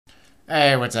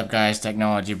Hey, what's up guys,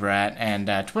 Technology Brat, and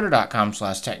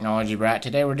twitter.com/Technology Brat.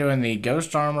 Today we're doing the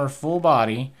Ghost Armor full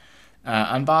body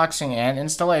unboxing and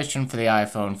installation for the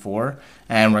iPhone 4,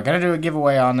 and we're going to do a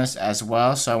giveaway on this as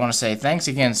well. So I want to say thanks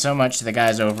again so much to the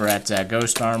guys over at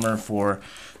Ghost Armor for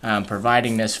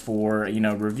providing this for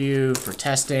review, for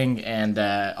testing, and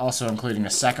also including a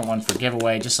second one for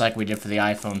giveaway, just like we did for the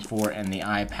iPhone 4 and the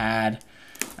iPad.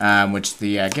 Which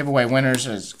the giveaway winners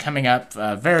is coming up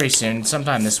very soon,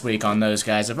 sometime this week on those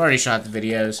guys. I've already shot the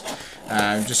videos,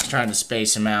 just trying to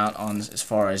space them out on as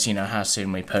far as how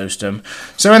soon we post them.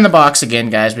 So in the box again,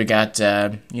 guys, we got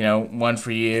one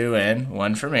for you and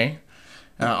one for me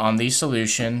on these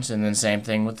solutions, and then same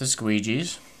thing with the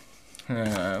squeegees.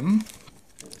 And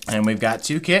we've got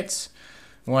two kits.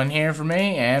 One here for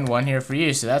me and one here for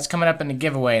you. So that's coming up in the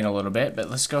giveaway in a little bit. But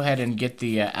let's go ahead and get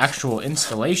the actual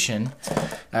installation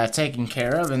taken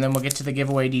care of, and then we'll get to the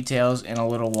giveaway details in a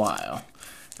little while.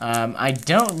 I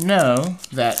don't know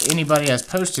that anybody has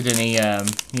posted any,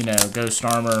 Ghost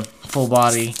Armor full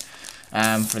body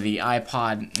for the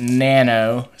iPod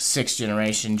Nano 6th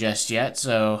generation just yet.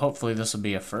 So hopefully this will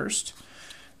be a first.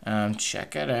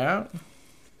 Check it out.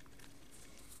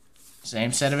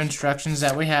 Same set of instructions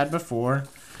that we had before,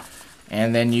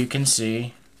 and then you can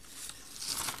see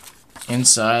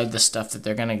inside the stuff that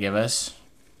they're going to give us.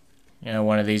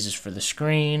 One of these is for the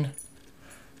screen,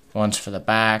 one's for the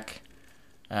back,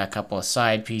 a couple of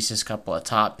side pieces, a couple of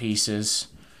top pieces,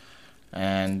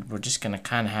 and we're just going to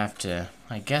kind of have to,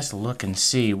 I guess, look and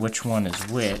see which one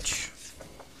is which,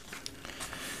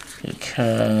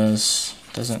 because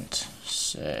it doesn't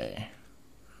say.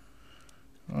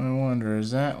 I wonder,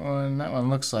 is that one? That one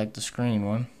looks like the screen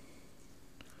one.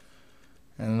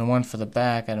 And the one for the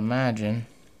back, I'd imagine.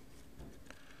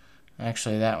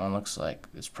 Actually, that one looks like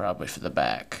it's probably for the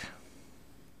back.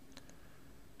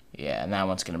 Yeah, and that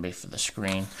one's going to be for the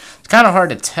screen. It's kind of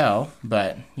hard to tell,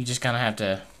 but you just kind of have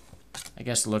to, I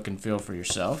guess, look and feel for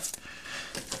yourself.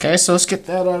 Okay, so let's get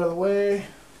that out of the way.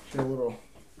 Get a little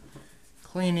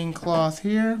cleaning cloth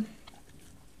here.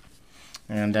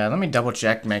 And let me double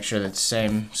check to make sure that the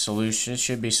same solution. It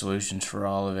should be solutions for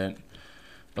all of it.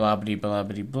 Blah blah blah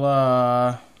blah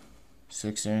blah.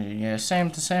 Yeah,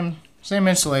 same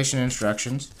installation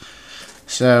instructions.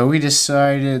 So we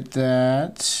decided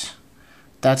that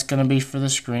that's gonna be for the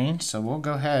screen. So we'll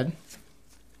go ahead,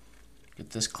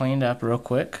 get this cleaned up real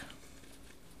quick.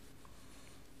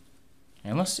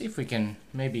 And let's see if we can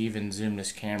maybe even zoom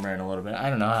this camera in a little bit. I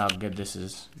don't know how good this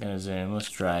is gonna zoom. Let's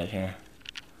try it here.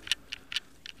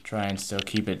 Try and still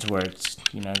keep it to where it's,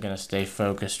 gonna stay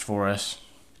focused for us.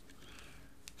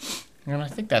 And I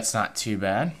think that's not too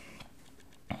bad.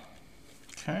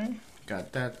 Okay,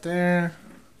 got that there.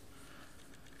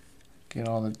 Get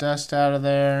all the dust out of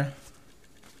there.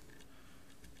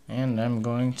 And I'm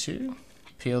going to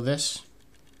peel this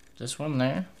one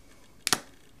there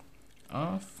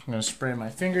off. I'm gonna spray my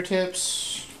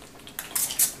fingertips.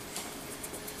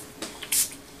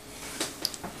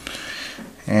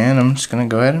 And I'm just going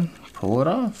to go ahead and pull it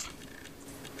off.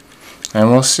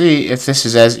 And we'll see if this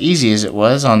is as easy as it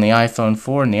was on the iPhone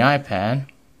 4 and the iPad.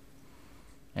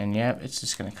 And yep, it's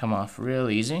just going to come off real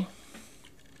easy.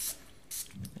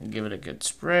 Give it a good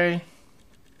spray.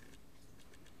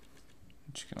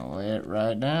 Just going to lay it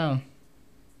right down.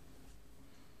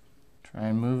 Try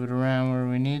and move it around where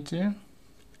we need to.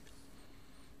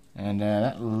 And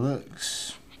that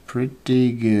looks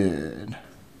pretty good.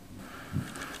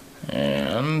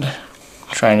 And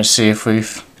trying to see if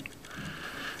we've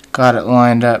got it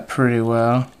lined up pretty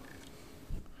well.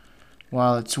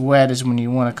 While it's wet is when you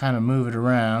want to kind of move it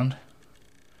around.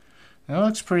 And it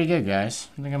looks pretty good, guys.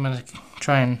 I think I'm going to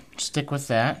try and stick with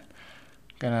that.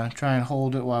 Gonna try and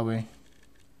hold it while we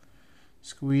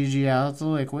squeegee out the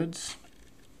liquids.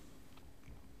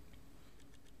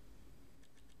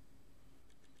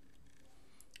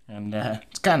 And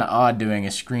it's kind of odd doing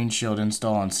a screen shield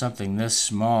install on something this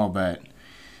small, but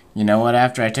you know what?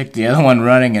 After I took the other one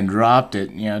running and dropped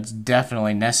it, it's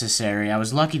definitely necessary. I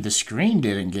was lucky the screen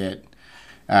didn't get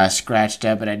scratched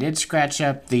up, but I did scratch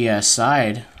up the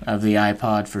side of the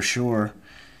iPod for sure.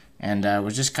 And I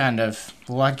was just kind of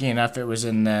lucky enough it was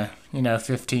in the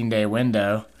 15-day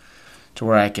window to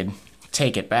where I could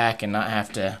take it back and not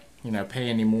have to pay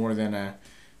any more than a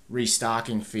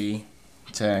restocking fee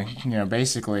to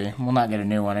basically, well, not get a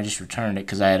new one. I just returned it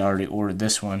because I had already ordered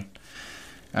this one.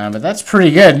 But that's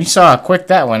pretty good. You saw how quick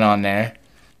that went on there.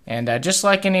 And just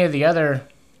like any of the other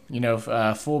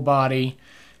full body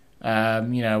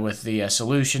with the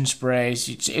solution sprays,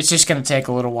 it's just going to take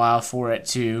a little while for it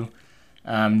to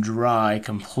dry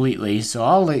completely. So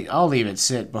I'll leave it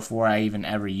sit before I even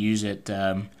ever use it.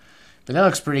 But But that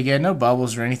looks pretty good. No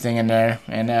bubbles or anything in there.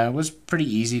 And it was pretty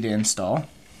easy to install.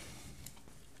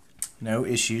 No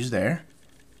issues there.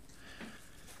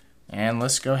 And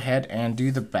let's go ahead and do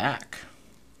the back.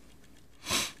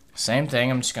 Same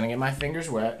thing. I'm just going to get my fingers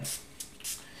wet.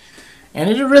 And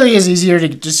it really is easier to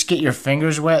just get your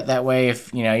fingers wet. That way,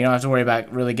 if you don't have to worry about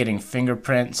really getting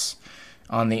fingerprints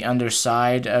on the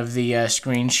underside of the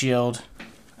screen shield.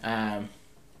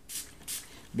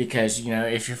 Because,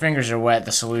 if your fingers are wet,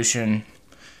 the solution,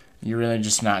 you're really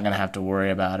just not going to have to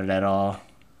worry about it at all.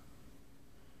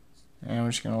 And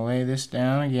we're just going to lay this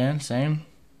down again. Same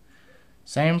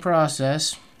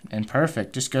process. And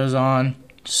perfect. Just goes on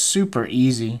super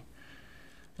easy.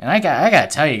 And I got to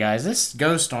tell you guys, this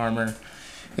ghost armor,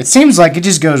 it seems like it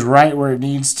just goes right where it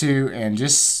needs to and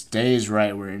just stays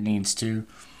right where it needs to.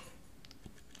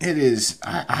 It is,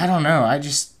 I don't know, I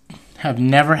just have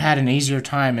never had an easier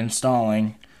time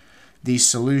installing these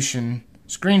solution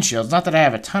screen shields. Not that I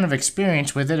have a ton of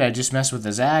experience with it, I just mess with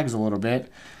the zags a little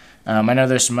bit. I know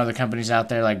there's some other companies out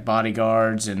there like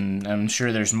Bodyguards, and I'm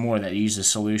sure there's more that use the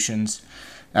solutions.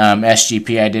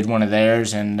 SGP, I did one of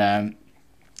theirs, and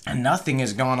nothing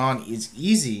has gone on as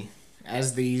easy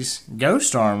as these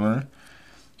Ghost Armor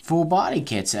full body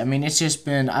kits. I mean, it's just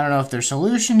been, I don't know if their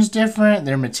solution's different,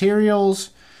 their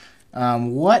materials,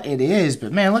 what it is,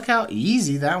 but man, look how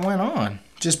easy that went on.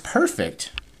 Just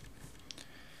perfect.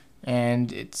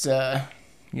 And it's,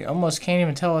 you almost can't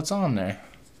even tell what's on there.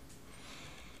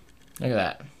 Look at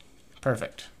that.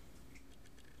 Perfect.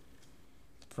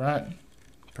 Front,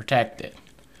 protected.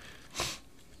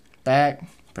 Back,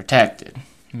 protected.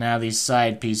 Now these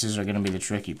side pieces are going to be the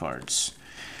tricky parts.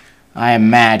 I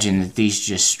imagine that these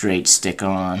just straight stick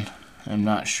on. I'm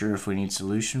not sure if we need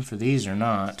solution for these or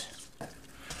not.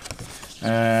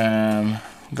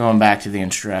 Going back to the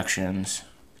instructions.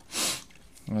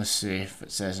 Let's see if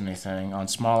it says anything. On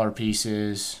smaller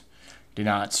pieces, do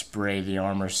not spray the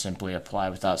armor, simply apply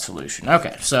without solution.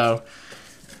 Okay, so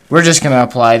we're just going to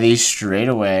apply these straight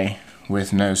away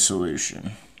with no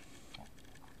solution.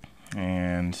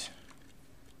 And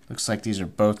looks like these are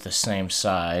both the same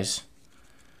size.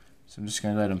 So I'm just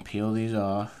going to go ahead and peel these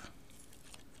off.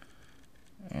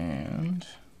 And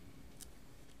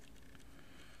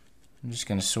I'm just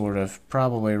going to sort of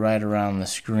probably right around the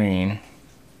screen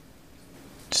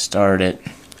start it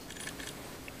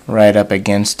right up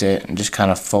against it and just kind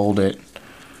of fold it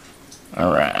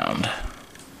around.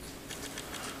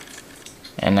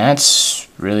 And that's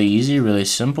really easy, really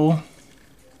simple.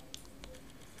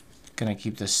 Gonna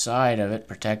keep the side of it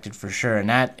protected for sure, and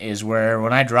that is where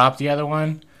when I drop the other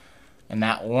one and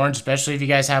that orange, especially if you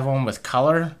guys have one with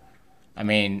color, I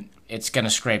mean, it's gonna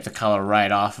scrape the color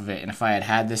right off of it. And if I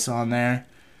had this on there,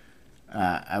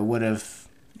 I would have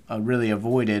really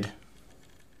avoided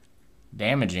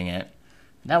damaging it.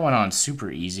 That went on super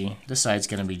easy. This side's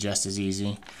gonna be just as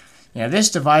easy.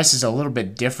 This device is a little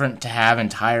bit different to have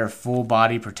entire full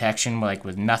body protection, like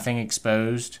with nothing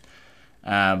exposed.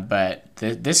 But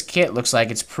this kit looks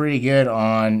like it's pretty good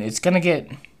on, it's going to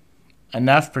get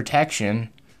enough protection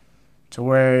to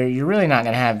where you're really not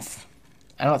going to have,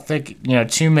 I don't think,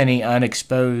 too many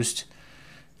unexposed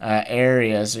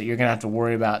areas that you're going to have to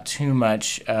worry about too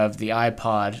much of the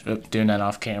iPod. Oops, doing that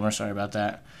off camera, sorry about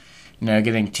that.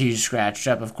 Getting too scratched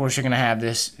up. Of course, you're going to have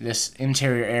this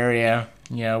interior area,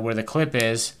 where the clip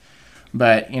is,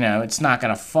 but, it's not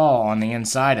going to fall on the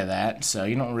inside of that, so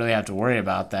you don't really have to worry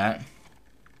about that.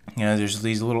 There's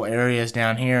these little areas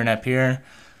down here and up here.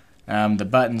 The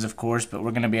buttons, of course, but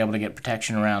we're going to be able to get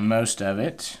protection around most of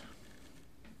it.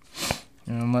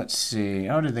 And let's see.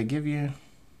 Oh, did they give you...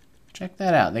 Check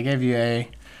that out. They gave you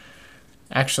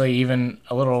actually even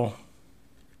a little...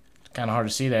 Kind of hard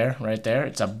to see there, right there.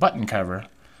 It's a button cover.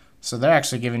 So they're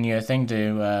actually giving you a thing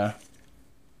to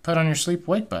put on your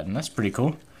sleep-wake button. That's pretty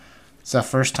cool. It's the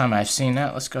first time I've seen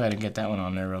that. Let's go ahead and get that one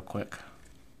on there real quick.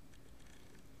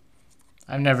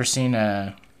 I've never seen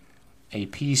a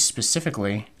piece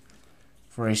specifically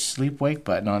for a sleep-wake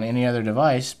button on any other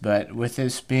device, but with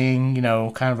this being,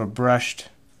 kind of a brushed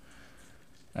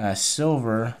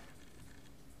silver,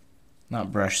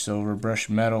 not brushed silver, brushed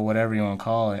metal, whatever you want to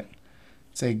call it,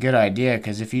 it's a good idea,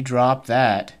 because if you drop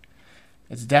that,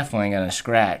 it's definitely going to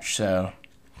scratch, so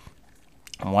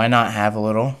why not have a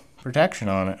little protection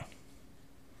on it?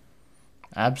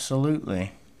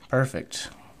 Absolutely. Perfect.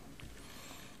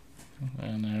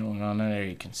 And there one on there,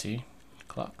 you can see the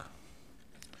clock.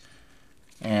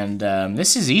 And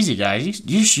this is easy, guys.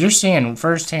 You're seeing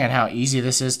firsthand how easy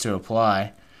this is to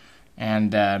apply.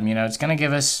 And, it's going to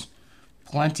give us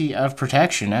plenty of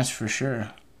protection, that's for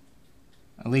sure.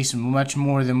 At least much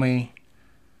more than we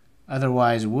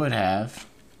otherwise would have.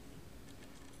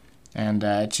 And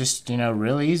it's just,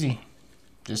 real easy.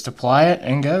 Just apply it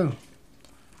and go.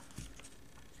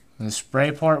 The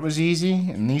spray part was easy,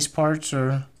 and these parts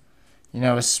are,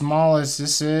 as small as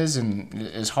this is and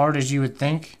as hard as you would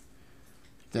think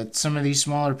that some of these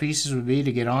smaller pieces would be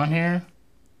to get on here.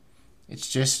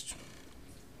 It's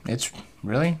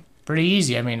really pretty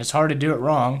easy. I mean, it's hard to do it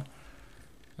wrong.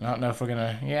 I don't know if we're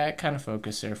gonna, yeah, it kind of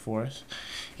focused there for us.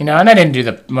 And I didn't do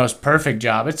the most perfect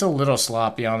job. It's a little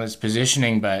sloppy on this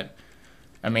positioning, but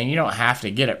I mean, you don't have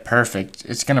to get it perfect.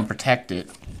 It's gonna protect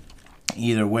it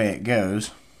either way it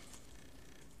goes.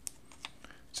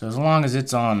 So as long as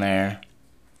it's on there,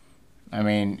 I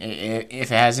mean,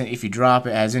 if you drop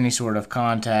it, has any sort of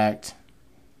contact,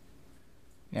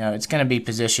 it's gonna be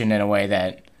positioned in a way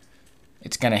that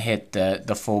it's gonna hit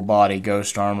the full body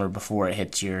ghost armor before it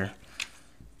hits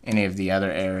any of the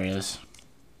other areas.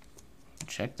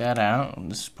 Check that out.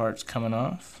 This part's coming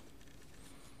off.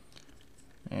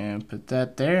 And put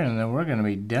that there, and then we're going to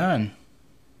be done.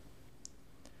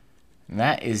 And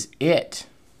that is it.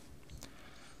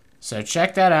 So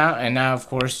check that out. And now, of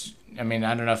course, I mean,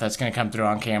 I don't know if that's going to come through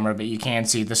on camera, but you can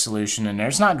see the solution in there.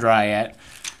 It's not dry yet.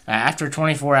 After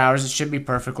 24 hours, it should be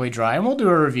perfectly dry. And we'll do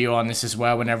a review on this as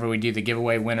well whenever we do the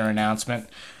giveaway winner announcement.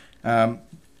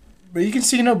 But you can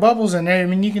see no bubbles in there. I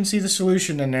mean, you can see the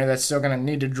solution in there. That's still going to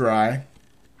need to dry.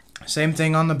 Same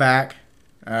thing on the back.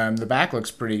 The back looks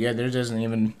pretty good. There doesn't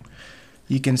even...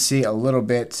 You can see a little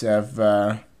bit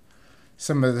of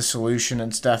some of the solution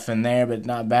and stuff in there, but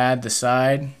not bad. The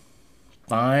side,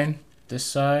 fine. This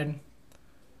side.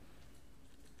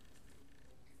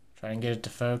 Try and get it to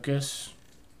focus.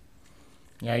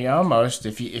 Yeah, you almost...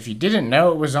 If you didn't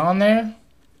know it was on there,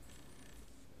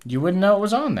 you wouldn't know it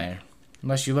was on there.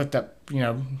 Unless you looked up,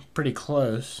 pretty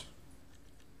close.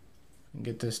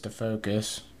 Get this to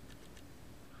focus.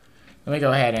 Let me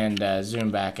go ahead and zoom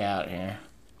back out here.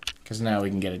 Because now we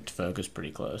can get it to focus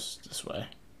pretty close this way.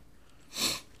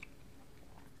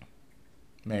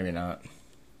 Maybe not.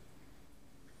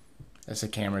 As the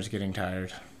camera's getting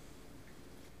tired.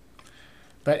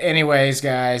 But anyways,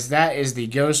 guys, that is the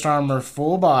Ghost Armor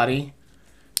full body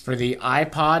for the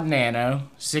iPod Nano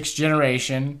 6th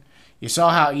generation. You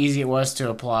saw how easy it was to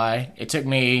apply. It took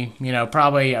me,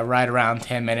 probably right around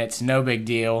 10 minutes. No big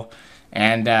deal.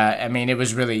 And, I mean, it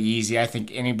was really easy. I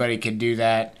think anybody could do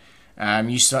that.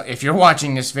 If you're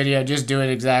watching this video, just do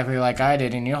it exactly like I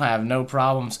did, and you'll have no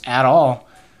problems at all.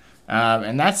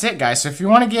 And that's it, guys. So if you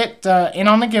want to get in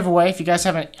on the giveaway, if you guys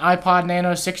have an iPod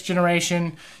Nano 6th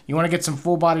generation, you want to get some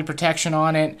full body protection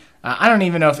on it. I don't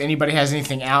even know if anybody has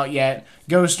anything out yet.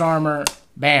 Ghost Armor,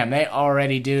 bam, they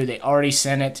already do. They already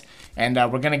sent it. And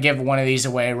we're going to give one of these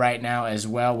away right now as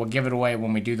well. We'll give it away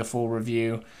when we do the full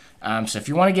review. So if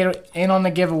you want to get in on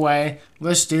the giveaway,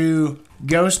 let's do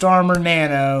Ghost Armor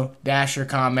Nano, dash your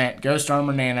comment. Ghost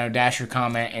Armor Nano, dash your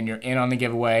comment, and you're in on the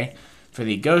giveaway for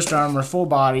the Ghost Armor full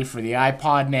body for the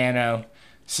iPod Nano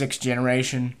 6th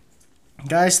generation.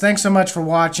 Guys, thanks so much for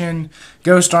watching.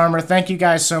 Ghost Armor, thank you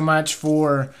guys so much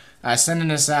for sending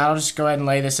this out. I'll just go ahead and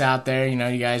lay this out there. You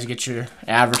guys get your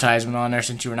advertisement on there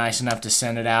since you were nice enough to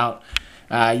send it out.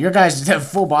 Your guys'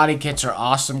 full body kits are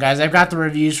awesome, guys. I've got the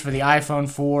reviews for the iPhone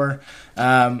 4,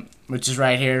 which is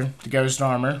right here, the Ghost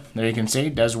Armor. There you can see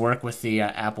it does work with the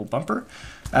Apple bumper.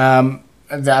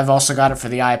 I've also got it for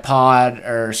the the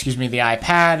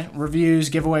iPad reviews,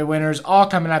 giveaway winners, all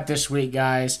coming up this week,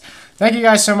 guys. Thank you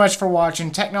guys so much for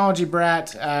watching.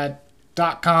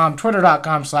 TechnologyBrat.com,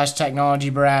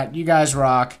 Twitter.com/TechnologyBrat. You guys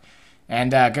rock,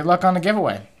 and good luck on the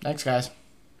giveaway. Thanks, guys.